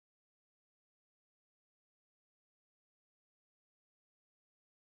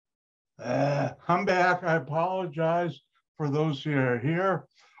I'm back. I apologize for those who are here.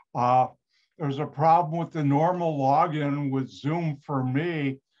 Uh, there's a problem with the normal login with Zoom for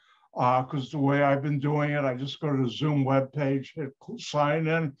me because the way I've been doing it, I just go to the Zoom webpage, hit sign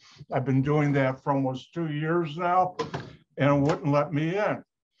in. I've been doing that for almost 2 years now, and it wouldn't let me in.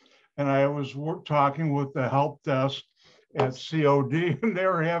 And I was talking with the help desk at COD, and they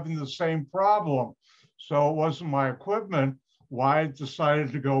were having the same problem. So it wasn't my equipment. Why I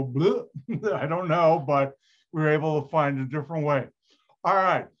decided to go blue, I don't know, but we were able to find a different way. All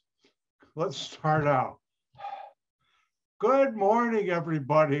right, let's start out. Good morning,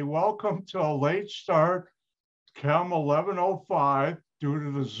 everybody. Welcome to a late start, Chem 11:05, due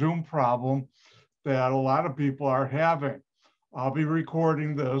to the Zoom problem that a lot of people are having. I'll be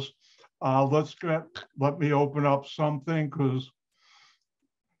recording this. Let me open up something because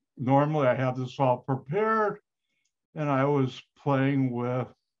normally I have this all prepared, and I was playing with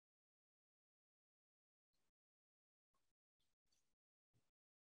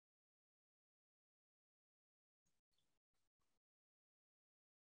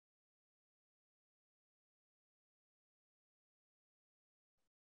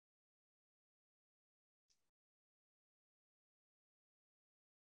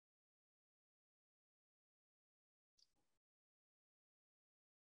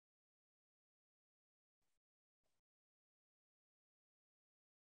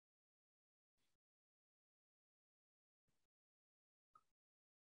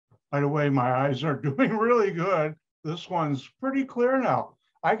by the way, my eyes are doing really good. This one's pretty clear now.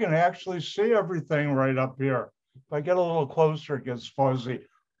 I can actually see everything right up here. If I get a little closer, it gets fuzzy,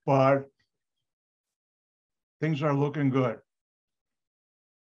 but things are looking good.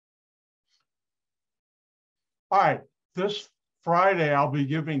 All right, this Friday, I'll be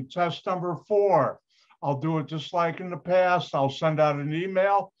giving test number 4. I'll do it just like in the past. I'll send out an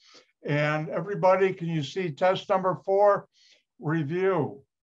email, and everybody, can you see test number 4? Review.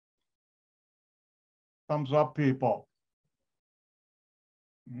 Thumbs up, people.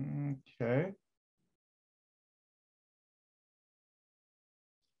 Okay.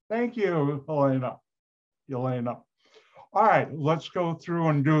 Thank you, Elena. All right, let's go through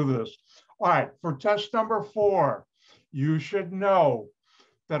and do this. All right, for test number 4, you should know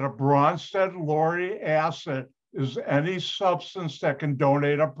that a Bronsted-Lowry acid is any substance that can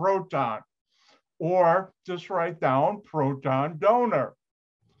donate a proton, or just write down proton donor.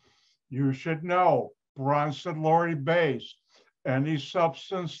 You should know Bronsted-Lowry base, any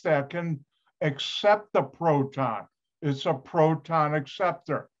substance that can accept the proton. It's a proton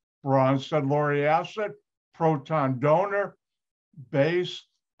acceptor. Bronsted-Lowry acid, proton donor, base,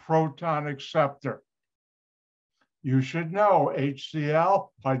 proton acceptor. You should know HCl,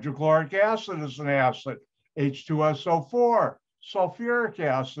 hydrochloric acid, is an acid. H2SO4, sulfuric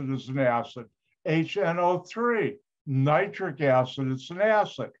acid, is an acid. HNO3, nitric acid, it's an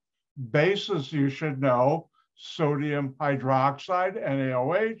acid. Bases you should know: sodium hydroxide,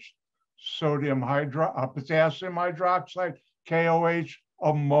 NaOH, potassium hydroxide, KOH,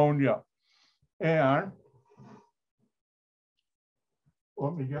 ammonia. And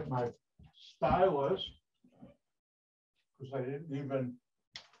let me get my stylus, because I didn't even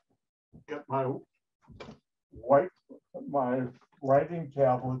get my writing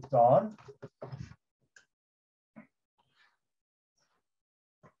tablet done.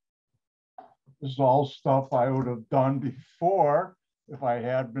 This is all stuff I would have done before if I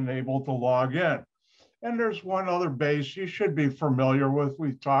had been able to log in. And there's one other base you should be familiar with.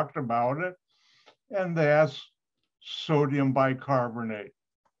 We've talked about it, and that's sodium bicarbonate,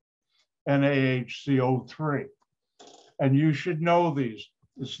 NaHCO3. And you should know these.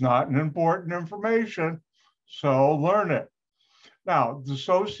 It's not an important information, so learn it. Now,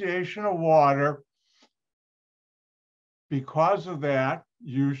 dissociation of water, because of that,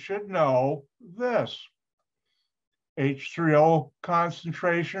 you should know this. H3O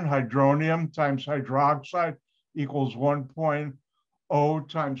concentration, hydronium times hydroxide equals 1.0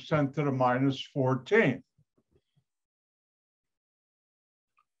 times 10 to the minus 14.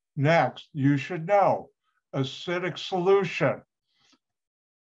 Next, you should know acidic solution.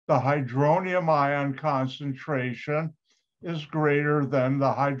 The hydronium ion concentration is greater than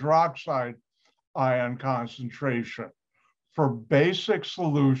the hydroxide ion concentration. For basic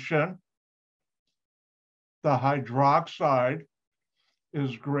solution, the hydroxide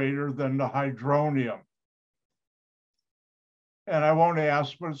is greater than the hydronium. And I won't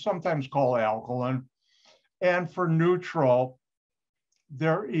ask, but it's sometimes called alkaline. And for neutral,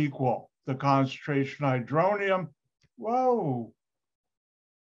 they're equal. The concentration of hydronium, whoa.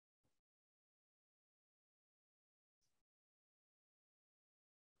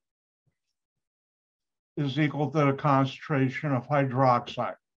 is equal to the concentration of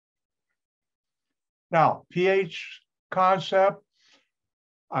hydroxide. Now, pH concept,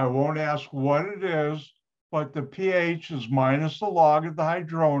 I won't ask what it is, but the pH is minus the log of the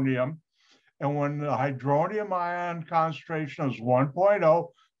hydronium. And when the hydronium ion concentration is 1.0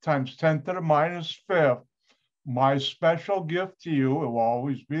 times 10 to the minus fifth, my special gift to you, it will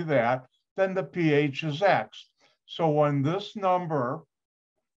always be that, then the pH is X. So when this number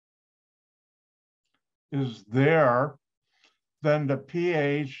is there, then the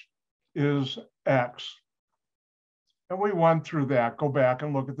pH is X. And we went through that. Go back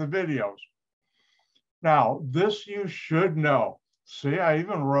and look at the videos. Now, this you should know. See, I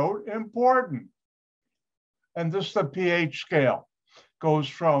even wrote important. And this is the pH scale. Goes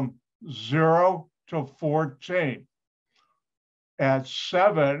from 0 to 14. At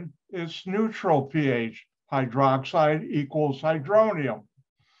 7, it's neutral pH. Hydroxide equals hydronium.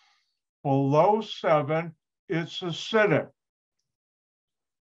 Below 7, it's acidic.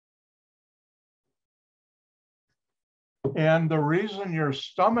 And the reason your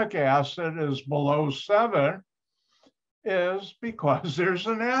stomach acid is below 7 is because there's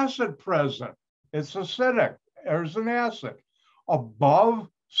an acid present. It's acidic. There's an acid. Above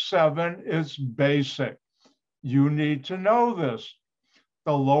 7 is basic. You need to know this.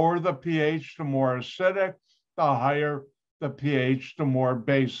 The lower the pH, the more acidic. The higher the pH, the more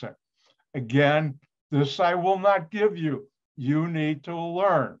basic. Again, this I will not give you. You need to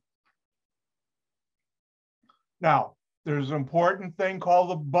learn. Now, there's an important thing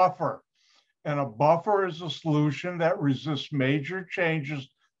called a buffer. And a buffer is a solution that resists major changes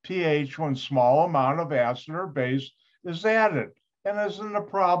pH when small amount of acid or base is added. And as in the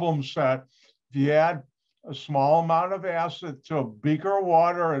problem set, if you add a small amount of acid to a beaker of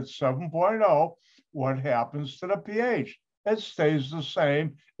water at 7.0, what happens to the pH? It stays the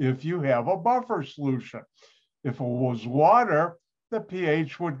same if you have a buffer solution. If it was water, the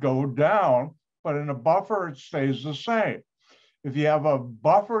pH would go down, but in a buffer, it stays the same. If you have a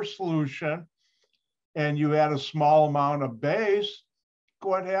buffer solution and you add a small amount of base,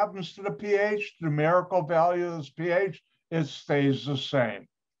 what happens to the pH? The numerical value of this pH, it stays the same.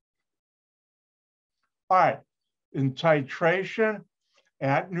 All right, in titration,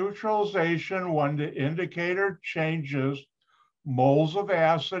 at neutralization, when the indicator changes, moles of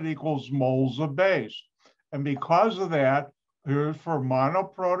acid equals moles of base. And because of that, here's for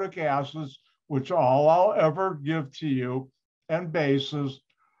monoprotic acids, which all I'll ever give to you, and bases,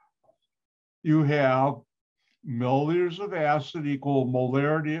 you have milliliters of acid equal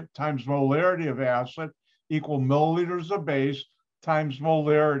molarity times molarity of acid equal milliliters of base times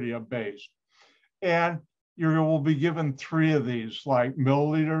molarity of base. And you will be given 3 of these, like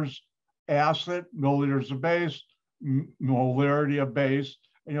milliliters acid, milliliters of base, molarity of base,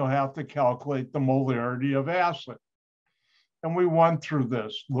 and you'll have to calculate the molarity of acid. And we went through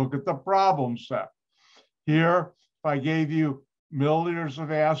this. Look at the problem set. Here, if I gave you milliliters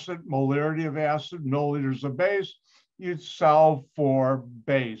of acid, molarity of acid, milliliters of base, you'd solve for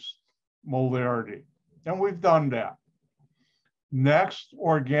base molarity. And we've done that. Next,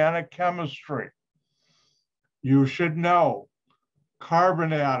 organic chemistry. You should know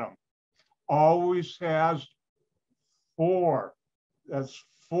carbon atom always has 4. That's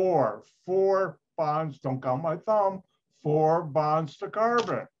 4 bonds, don't count my thumb, 4 bonds to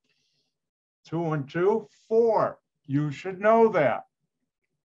carbon. 2 and 2, 4. You should know that.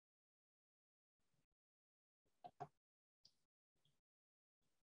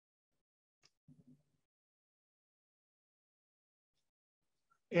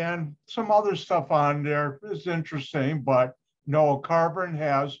 And some other stuff on there is interesting, but no, carbon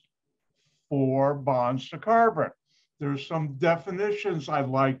has 4 bonds to carbon. There's some definitions I'd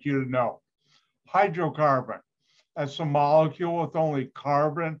like you to know. Hydrocarbon, that's a molecule with only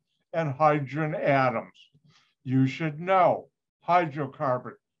carbon and hydrogen atoms. You should know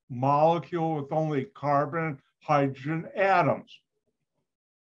hydrocarbon, molecule with only carbon and hydrogen atoms.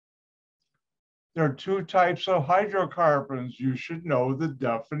 There are 2 types of hydrocarbons you should know the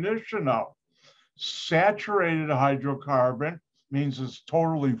definition of. Saturated hydrocarbon means it's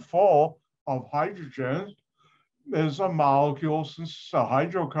totally full of hydrogen, is a molecule, since it's a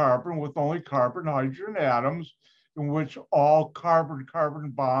hydrocarbon with only carbon and hydrogen atoms, in which all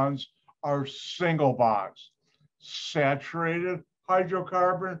carbon-carbon bonds are single bonds. Saturated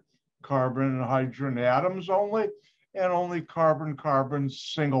hydrocarbon, carbon and hydrogen atoms only, and only carbon-carbon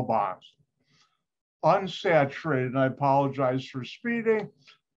single bonds. Unsaturated, and I apologize for speeding,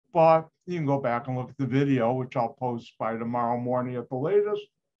 but you can go back and look at the video, which I'll post by tomorrow morning at the latest.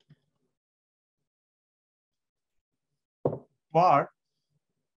 But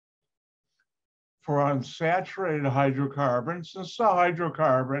For unsaturated hydrocarbons, it's a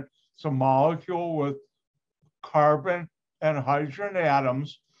hydrocarbon. It's a molecule with carbon and hydrogen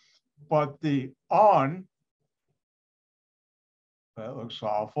atoms, but the that looks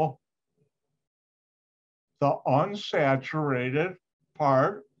awful. The unsaturated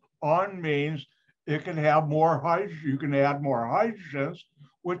part, means it can have more hydrogen, you can add more hydrogens,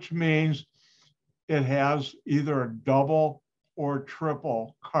 which means it has either a double or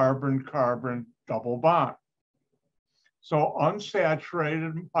triple carbon-carbon double bond. So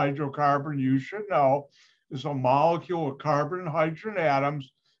unsaturated hydrocarbon, you should know, is a molecule of carbon and hydrogen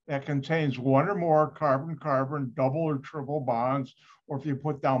atoms that contains one or more carbon-carbon double or triple bonds, or if you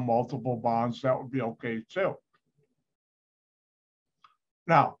put down multiple bonds, that would be okay too.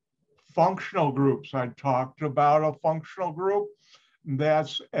 Now, functional groups. I talked about a functional group.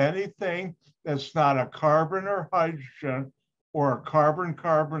 That's anything that's not a carbon or hydrogen or a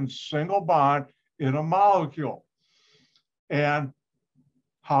carbon-carbon single bond in a molecule. And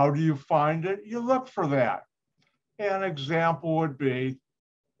how do you find it? You look for that. An example would be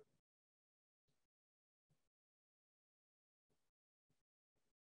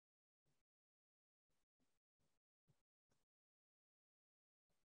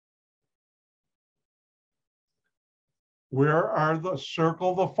where are the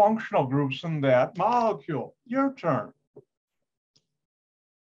circle the functional groups in that molecule? Your turn.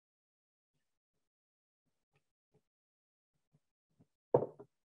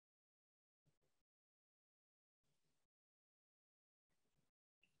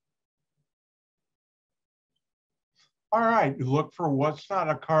 All right, you look for what's not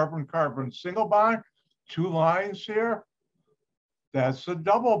a carbon-carbon single bond. 2 lines here. That's a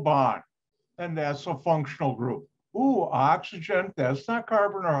double bond, and that's a functional group. Ooh, oxygen, that's not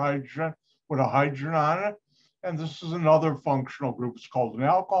carbon or hydrogen with a hydrogen on it. And this is another functional group. It's called an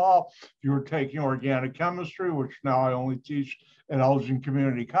alcohol. If you were taking organic chemistry, which now I only teach at Elgin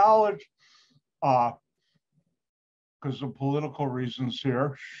Community College, because of political reasons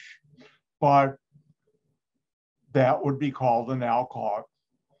here, but that would be called an alcohol.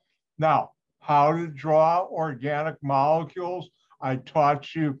 Now, how to draw organic molecules. I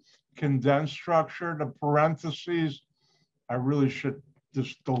taught you condensed structure, the parentheses. I really should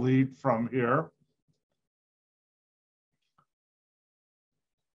just delete from here.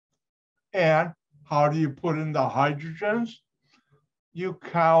 And how do you put in the hydrogens? You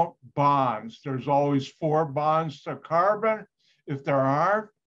count bonds. There's always 4 bonds to carbon. If there aren't,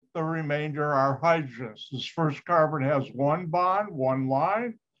 the remainder are hydrogens. This first carbon has 1 bond, 1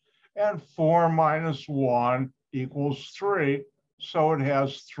 line, and 4 minus 1 equals 3. So it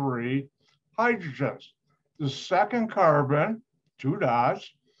has 3 hydrogens. The second carbon, 2 dots,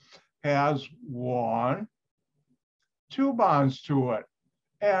 has 1, 2 bonds to it,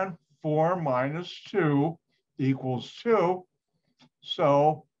 and 4 minus 2 equals 2.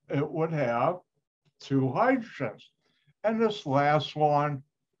 So it would have 2 hydrogens. And this last one,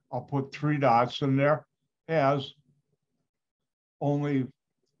 I'll put 3 dots in there, has only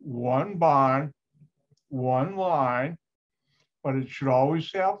 1 bond, 1 line, but it should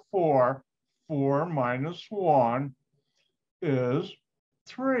always have 4. 4 minus 1 is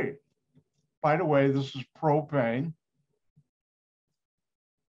 3. By the way, this is propane.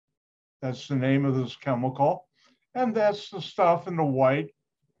 That's the name of this chemical. And that's the stuff in the white.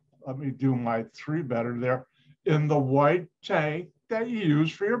 Let me do my 3 better there. In the white tank that you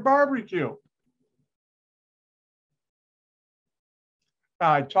use for your barbecue.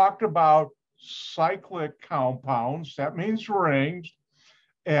 Now, I talked about cyclic compounds. That means rings.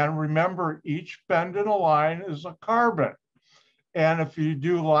 And remember, each bend in a line is a carbon. And if you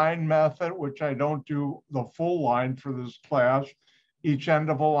do line method, which I don't do the full line for this class, each end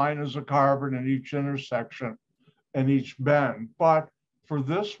of a line is a carbon in each intersection and each bend. But for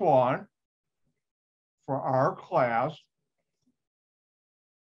this one, for our class,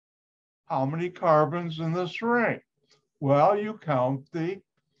 how many carbons in this ring? Well, you count the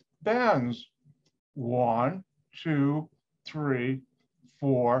bends. 1, 2, 3,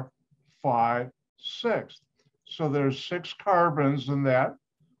 4, 5, 6. So there's 6 carbons in that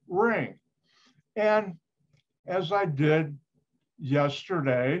ring. And as I did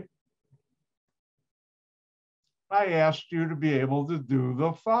yesterday, I asked you to be able to do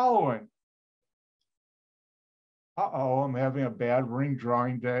the following. Uh-oh, I'm having a bad ring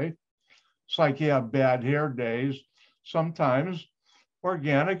drawing day. It's like you have bad hair days. Sometimes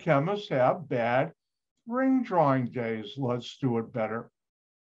organic chemists have bad ring drawing days. Let's do it better.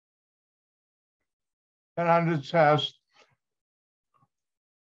 And on the test,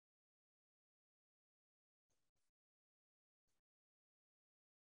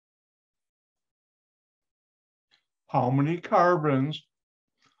 how many carbons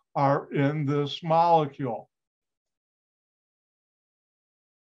are in this molecule.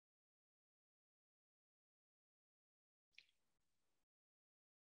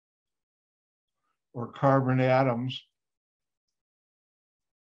 Or carbon atoms.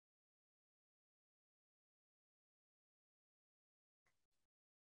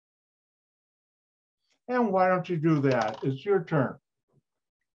 And why don't you do that? It's your turn.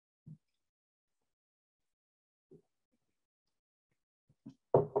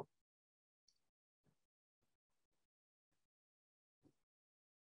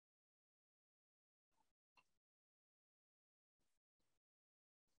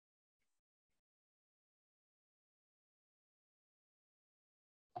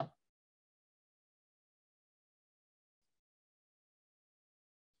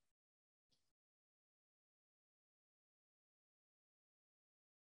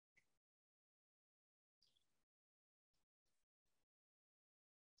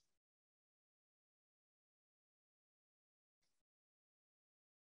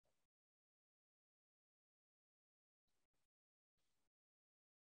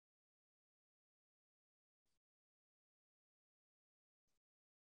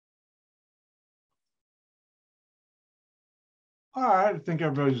 All right, I think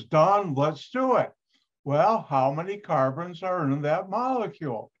everybody's done. Let's do it. Well, how many carbons are in that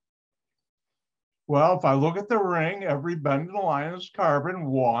molecule? Well, if I look at the ring, every bending line is carbon.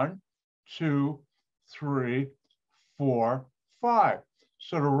 1, 2, 3, 4, 5.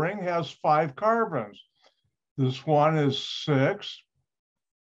 So the ring has 5 carbons. This one is 6,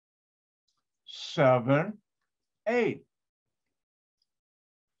 7, 8.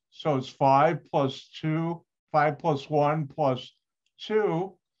 So it's 5 plus 2, 5 plus 1 plus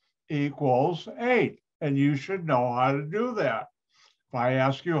 2 equals 8. And you should know how to do that. If I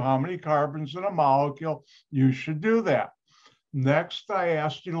ask you how many carbons in a molecule, you should do that. Next, I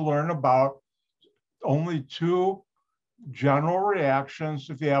asked you to learn about only 2 general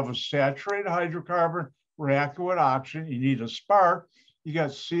reactions. If you have a saturated hydrocarbon reacting with oxygen, you need a spark. You got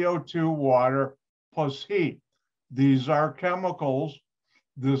CO2, water, plus heat. These are chemicals.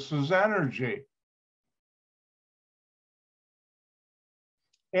 This is energy.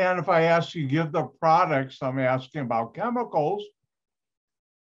 And if I ask you to give the products, I'm asking about chemicals.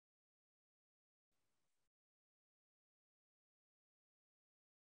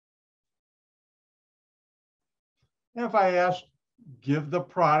 And if I ask, give the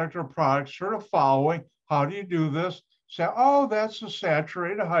product or products sort of following, how do you do this? Say, oh, that's a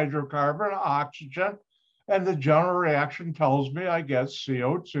saturated hydrocarbon, oxygen, and the general reaction tells me I get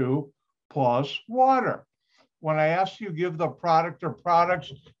CO2 plus water. When I ask you to give the product or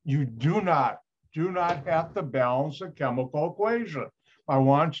products, you do not have to balance the chemical equation. If I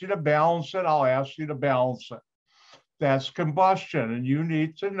want you to balance it, I'll ask you to balance it. That's combustion, and you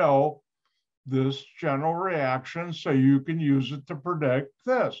need to know this general reaction so you can use it to predict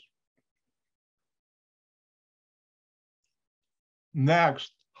this.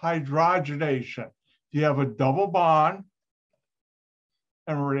 Next, hydrogenation. You have a double bond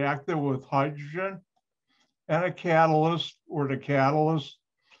and react it with hydrogen and a catalyst, where the catalyst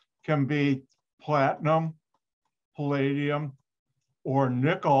can be platinum, palladium, or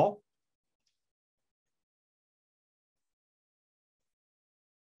nickel.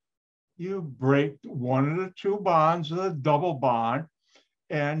 You break one of the 2 bonds of the double bond,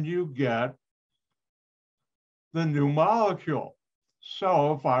 and you get the new molecule.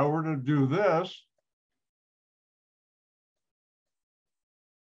 So if I were to do this,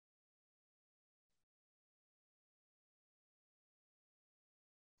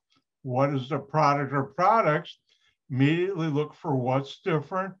 what is the product or products? Immediately look for what's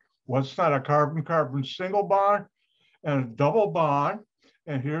different, what's not a carbon-carbon single bond and a double bond.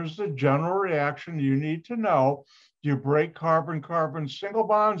 And here's the general reaction you need to know. Do you break carbon-carbon single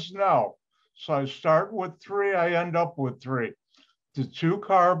bonds? No. So I start with 3, I end up with 3. The 2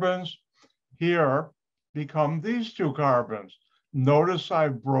 carbons here become these 2 carbons. Notice I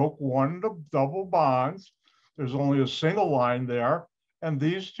broke one of the double bonds. There's only a single line there. And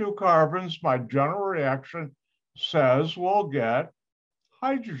these 2 carbons, my general reaction says we'll get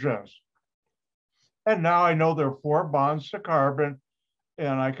hydrogens. And now I know there are 4 bonds to carbon,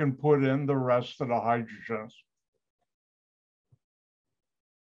 and I can put in the rest of the hydrogens.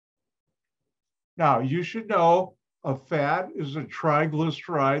 Now, you should know a fat is a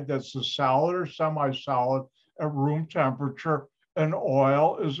triglyceride that's a solid or semi-solid at room temperature. An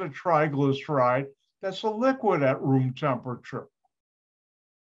oil is a triglyceride that's a liquid at room temperature.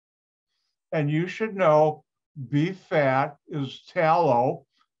 And you should know beef fat is tallow.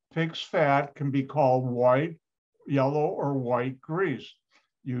 Pig's fat can be called white, yellow or white grease.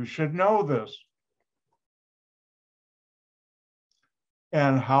 You should know this.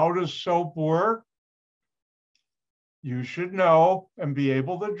 And how does soap work? You should know and be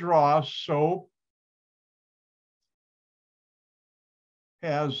able to draw. Soap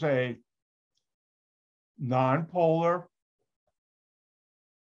has a nonpolar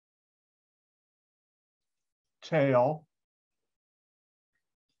tail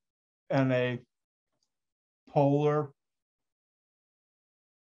and a polar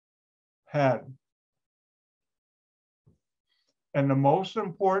head. And the most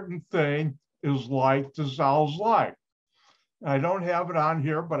important thing is like dissolves like. I don't have it on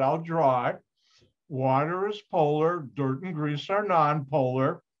here, but I'll draw it. Water is polar, dirt and grease are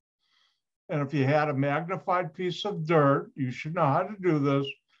nonpolar. And if you had a magnified piece of dirt, you should know how to do this.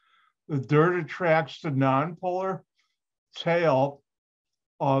 The dirt attracts the nonpolar tail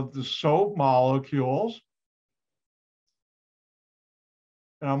of the soap molecules.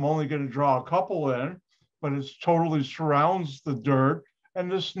 And I'm only going to draw a couple in, but it totally surrounds the dirt.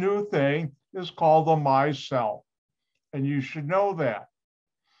 And this new thing is called a micelle. And you should know that.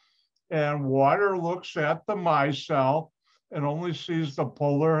 And water looks at the micelle and only sees the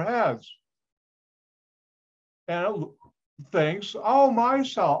polar heads. And it thinks, oh,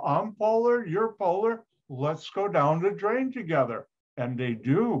 micelle, I'm polar, you're polar. Let's go down the drain together. And they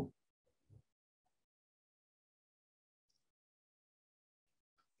do.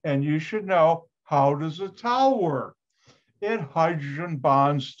 And you should know, how does a towel work? It hydrogen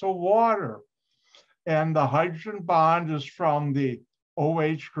bonds to water. And the hydrogen bond is from the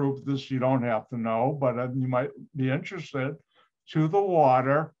OH group, this you don't have to know, but you might be interested, to the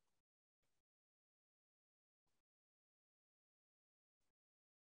water.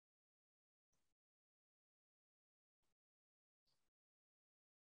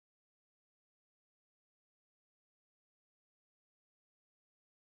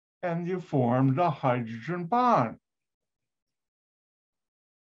 And you formed a hydrogen bond.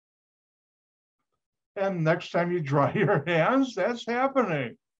 And next time you dry your hands, that's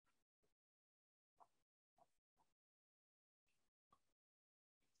happening.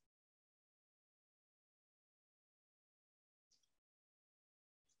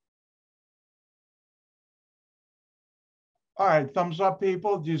 All right, thumbs up,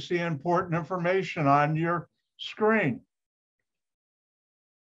 people. Do you see important information on your screen?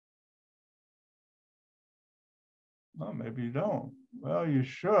 Well, maybe you don't. Well, you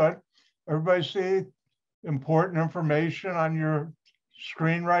should. Everybody see important information on your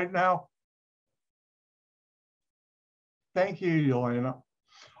screen right now? Thank you, Yelena. All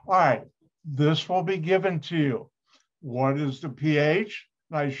right, this will be given to you. What is the pH?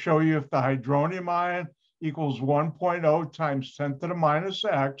 And I show you if the hydronium ion equals 1.0 times 10 to the minus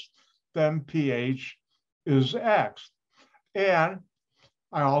X, then pH is X. And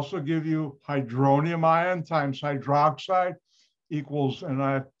I also give you hydronium ion times hydroxide equals, and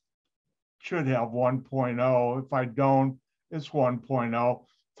I should have 1.0. If I don't, it's 1.0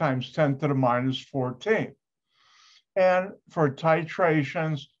 times 10 to the minus 14. And for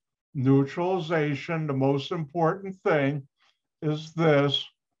titrations, neutralization, the most important thing is this.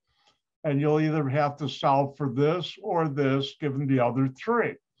 And you'll either have to solve for this or this, given the other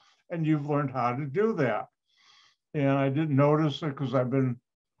three. And you've learned how to do that. And I didn't notice it because I've been,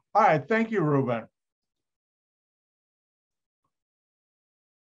 all right, thank you, Ruben.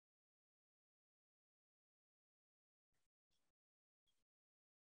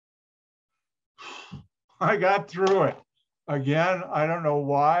 I got through it. Again, I don't know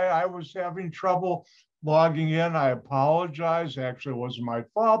why I was having trouble logging in. I apologize. Actually, it wasn't my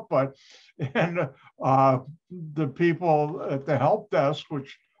fault, but and the people at the help desk,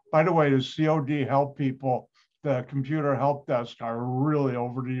 which, by the way, the COD help people, the computer help desk, are really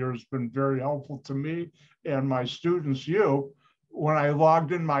over the years been very helpful to me and my students. You, when I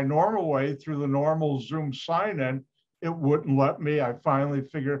logged in my normal way through the normal Zoom sign-in, it wouldn't let me. I finally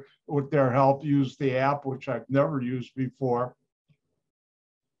figured with their help use the app, which I've never used before.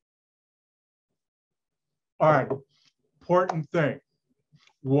 All right, important thing.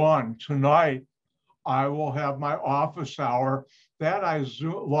 One, tonight, I will have my office hour that I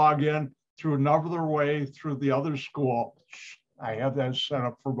log in through another way through the other school. I have that set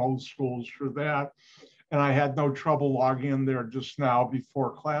up for both schools for that. And I had no trouble logging in there just now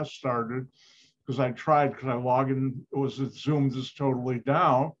before class started, because I tried, because I logged in, it was that Zoom just totally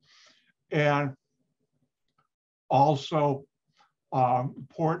down. And also,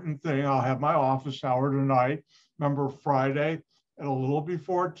 important thing, I'll have my office hour tonight. Remember, Friday at a little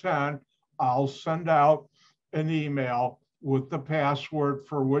before 10, I'll send out an email with the password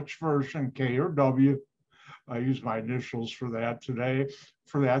for which version, K or W, I use my initials for that today,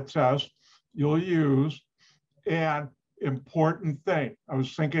 for that test you'll use. And important thing, I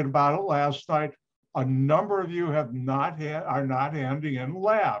was thinking about it last night, a number of you are not handing in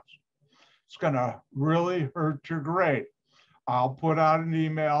labs. It's gonna really hurt your grade. I'll put out an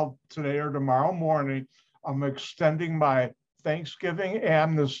email today or tomorrow morning. I'm extending my Thanksgiving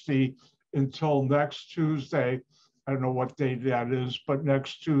amnesty until next Tuesday. I don't know what date that is, but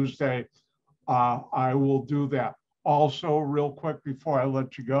next Tuesday, I will do that. Also, real quick before I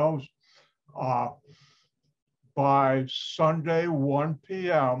let you go, by Sunday, 1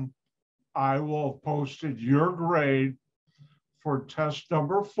 p.m., I will have posted your grade for test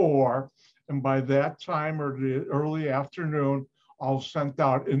number 4. And by that time or the early afternoon, I'll send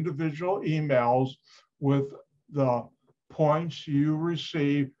out individual emails with the points you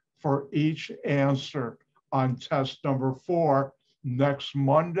receive for each answer on test number 4. Next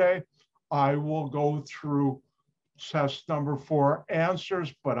Monday, I will go through test number 4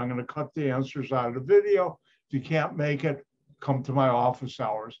 answers, but I'm going to cut the answers out of the video. If you can't make it, come to my office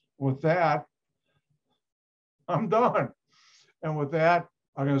hours. With that, I'm done. And with that,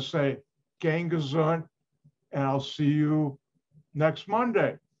 I'm going to say, gang gesund, and I'll see you next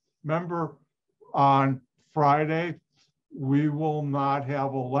Monday. Remember, on Friday, we will not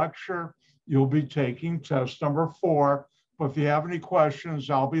have a lecture. You'll be taking test number 4. But if you have any questions,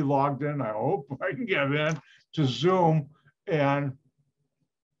 I'll be logged in. I hope I can get in to Zoom, and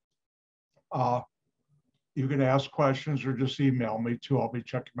you can ask questions or just email me too. I'll be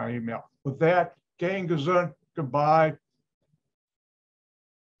checking my email. With that, gang gesund, goodbye.